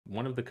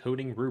one of the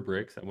coding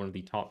rubrics at one of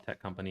the top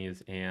tech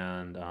companies,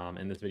 and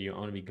in this video, I'm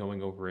going to be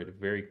going over it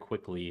very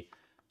quickly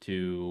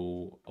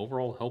to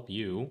overall help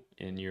you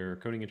in your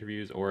coding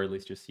interviews, or at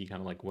least just see kind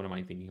of like what am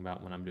I thinking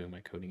about when I'm doing my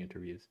coding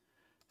interviews.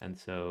 And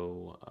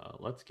so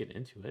let's get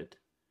into it.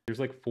 There's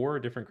like 4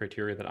 different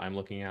criteria that I'm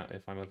looking at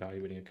if I'm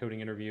evaluating a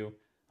coding interview.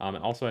 And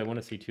also, I want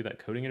to see too that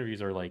coding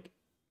interviews are like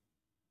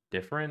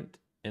different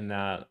in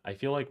that I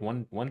feel like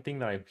one thing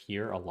that I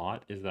hear a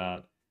lot is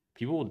that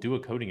people will do a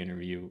coding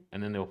interview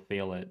and then they'll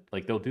fail it.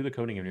 Like they'll do the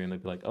coding interview and they'll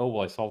be like, "Oh,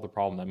 well, I solved the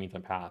problem. That means I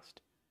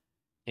passed."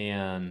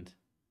 And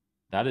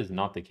that is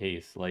not the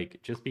case.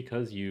 Like just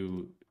because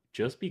you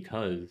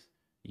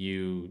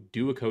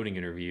do a coding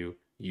interview,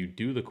 you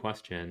do the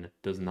question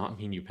does not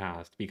mean you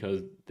passed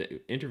because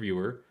the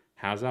interviewer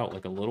has out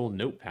like a little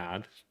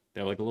notepad.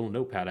 They have like a little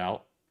notepad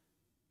out,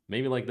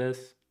 maybe like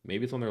this,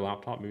 maybe it's on their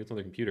laptop, maybe it's on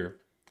their computer,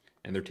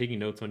 and they're taking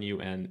notes on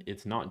you, and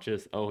it's not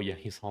just, oh yeah,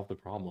 he solved the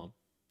problem.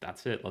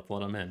 That's it. Let's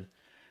let him in.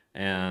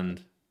 And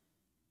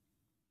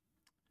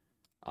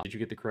did you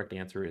get the correct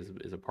answer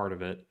is a part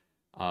of it.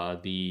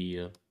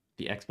 The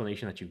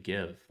explanation that you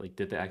give, like,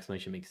 did the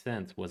explanation make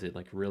sense? Was it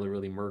like really,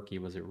 really murky?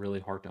 Was it really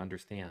hard to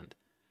understand?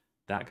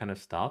 That kind of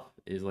stuff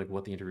is like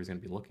what the interviewer is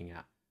going to be looking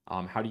at.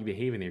 How do you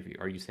behave in the interview?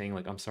 Are you saying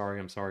like, I'm sorry,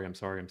 I'm sorry, I'm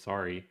sorry, I'm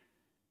sorry,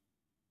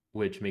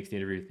 which makes the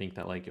interviewer think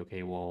that like,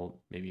 okay, well,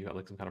 maybe you got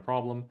like some kind of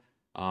problem.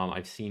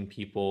 I've seen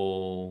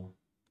people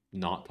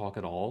not talk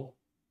at all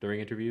during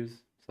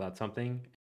interviews, so that's something.